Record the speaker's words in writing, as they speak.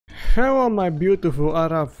Hello my beautiful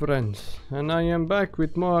Arab friends, and I am back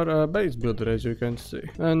with more base builder, as you can see.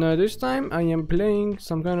 And this time I am playing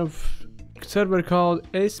some kind of server called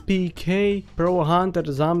AV.RR.PRO Hunter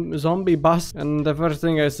Zombie Bus, and the first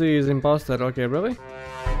thing I see is imposter. Okay, really?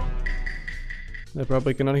 They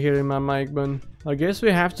probably cannot hear in my mic, but I guess we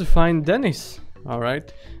have to find Dennis.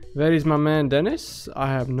 Alright, where is my man Dennis? I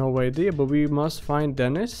have no idea, but we must find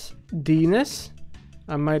Dennis. Dennis?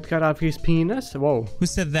 I might cut off his penis. Whoa. Who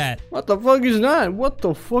said that? What the fuck is that? What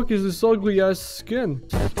the fuck is this ugly ass skin?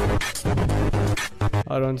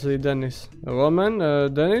 I don't see Dennis. Hello man,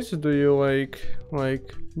 Dennis, do you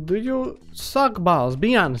do you suck balls?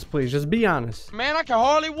 Be honest, please, just be honest. Man, I can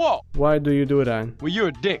hardly walk. Why do you do that? Well, you're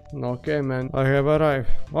a dick. Okay man, I have arrived.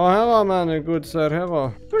 Oh, hello man, good sir,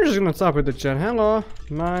 hello. We're just gonna stop with the chat. Hello,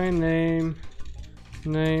 my name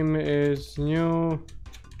is New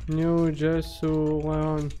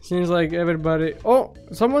Jesuleon. Seems like everybody. Oh,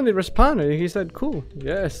 somebody responded. He said, "Cool."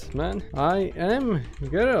 Yes, man. I am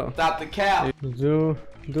girl. Stop the cap.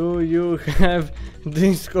 Do you have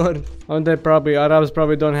Discord? Oh, they probably Arabs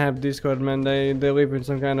probably don't have Discord, man. They live in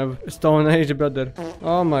some kind of Stone Age, brother.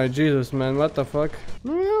 Oh my Jesus, man. What the fuck?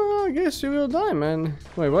 Well, I guess you will die, man.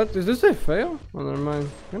 Wait, what? Is this a fail? Oh, never mind.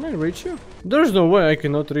 Can I reach you? There's no way I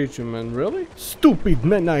cannot reach you, man. Really? Stupid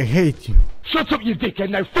man, I hate you. Shut up, you dickhead,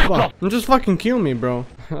 now fuck off! Just fucking kill me, bro.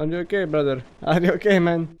 Are you okay, brother? Are you okay,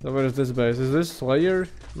 man? So where is this base? Is this Slayer?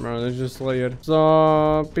 Bro, it's just Slayer.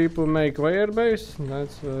 So people make layer base?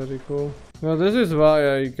 That's very cool. Well, this is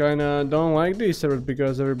why I kinda don't like these servers,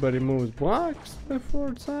 because everybody moves blocks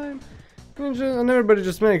before time. And everybody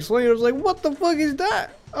just makes layers. Like, what the fuck is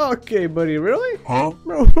that? Okay, buddy, really? Huh?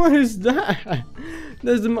 Bro, what is that?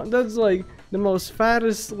 That's like the most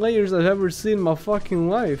fattest layers I've ever seen in my fucking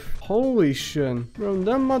life. Holy shit. Bro,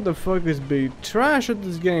 them motherfuckers be trash at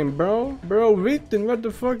this game, bro. Bro, Vitin, what the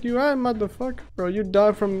fuck you at, motherfucker? Bro, you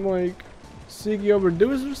died from like Sigi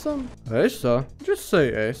overdose or something? Esa? Just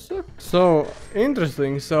say Esa. So,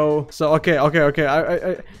 interesting. So okay.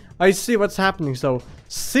 I see what's happening. So,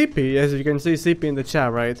 CP, as you can see CP in the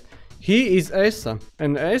chat, right? He is Esa,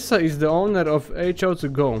 and Esa is the owner of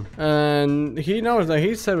HO2Go, and he knows that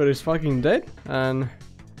his server is fucking dead, and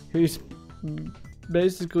he's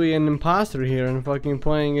basically an imposter here and fucking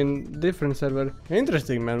playing in different server.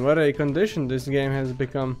 Interesting, man. What a condition this game has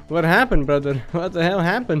become. What happened, brother? What the hell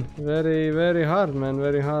happened? Very, very hard, man.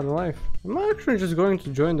 Very hard life. I'm actually just going to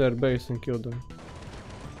join their base and kill them.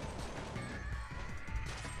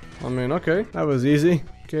 I mean, okay, that was easy.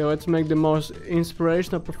 Okay, let's make the most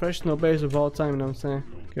inspirational professional base of all time, you know what I'm saying?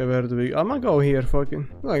 Okay, where do we... I'm gonna go here, fucking.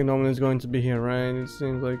 Like, no one is going to be here, right? It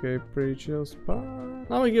seems like a pretty chill spot.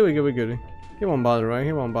 No, we good. He won't bother, right?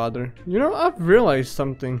 He won't bother. You know, I've realized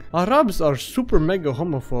something. Arabs are super mega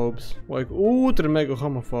homophobes. Like, ultra mega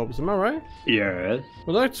homophobes. Am I right? Yes.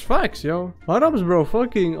 Well, that's facts, yo. Arabs, bro,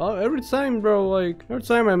 fucking... every time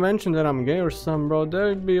I mention that I'm gay or something, bro,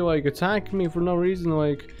 they'd be, like, attacking me for no reason,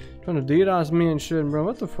 like... Trying to DDoS me and shit, bro.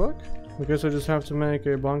 What the fuck? I guess I just have to make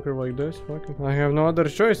a bunker like this. Fucking. I have no other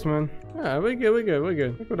choice, man. Yeah, we good.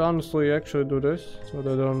 I could honestly actually do this so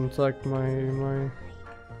they don't attack my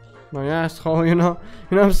asshole, you know?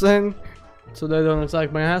 You know what I'm saying? So they don't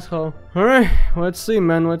attack my asshole. Alright, let's see,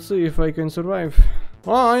 man. Let's see if I can survive.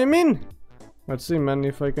 Oh, I mean, let's see, man,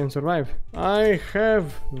 if I can survive. I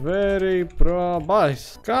have very pro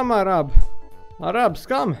boys. Come, Arab. Arabs,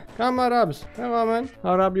 come Arabs. Hello, man.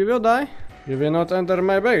 Arab, you will die. You will not enter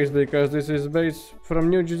my base because this is base from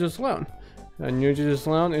New Jesuleon. And New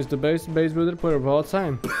Jesuleon is the best base builder player of all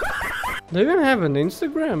time. They even have an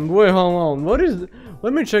Instagram? Wait, hold on. What is...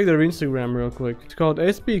 Let me check their Instagram real quick. It's called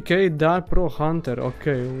AV.RR.PRO Hunter.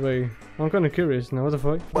 Okay, wait. I'm kinda curious now. What the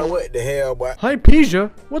fuck? But what the hell, boy? Hi, Pija.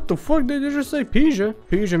 What the fuck did you just say, Pija?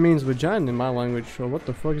 Pija means vagina in my language. So what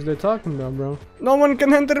the fuck is they talking about, bro? No one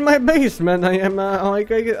can enter my base, man. I am I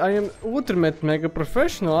am ultimate mega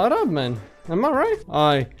professional Arab, man. Am I right?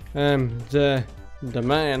 I am the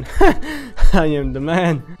man. I am the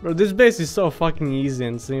man. Bro, this base is so fucking easy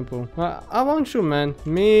and simple. I won't shoot, man.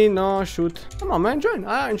 Me no shoot. Come on, man, join.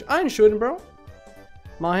 I ain't shooting, bro.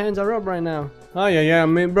 My hands are up right now. Oh yeah, I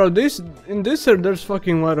mean, bro, in this server there's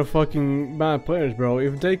fucking lot of fucking bad players, bro.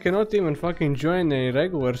 If they cannot even fucking join a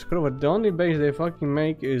regular scrubber, the only base they fucking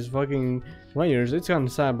make is fucking layers. It's kinda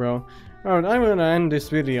sad, bro. Alright, I'm gonna end this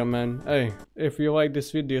video, man. Hey, if you like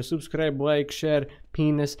this video, subscribe, like, share,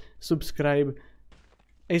 penis, subscribe.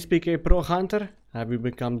 AV.RR.PRO Hunter, I will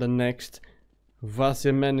become the next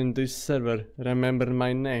Vasya man in this server. Remember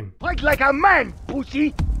my name. Fight like a man,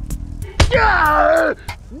 pussy! Yeah!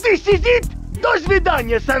 This is it! До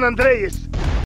свидания, San Andreas!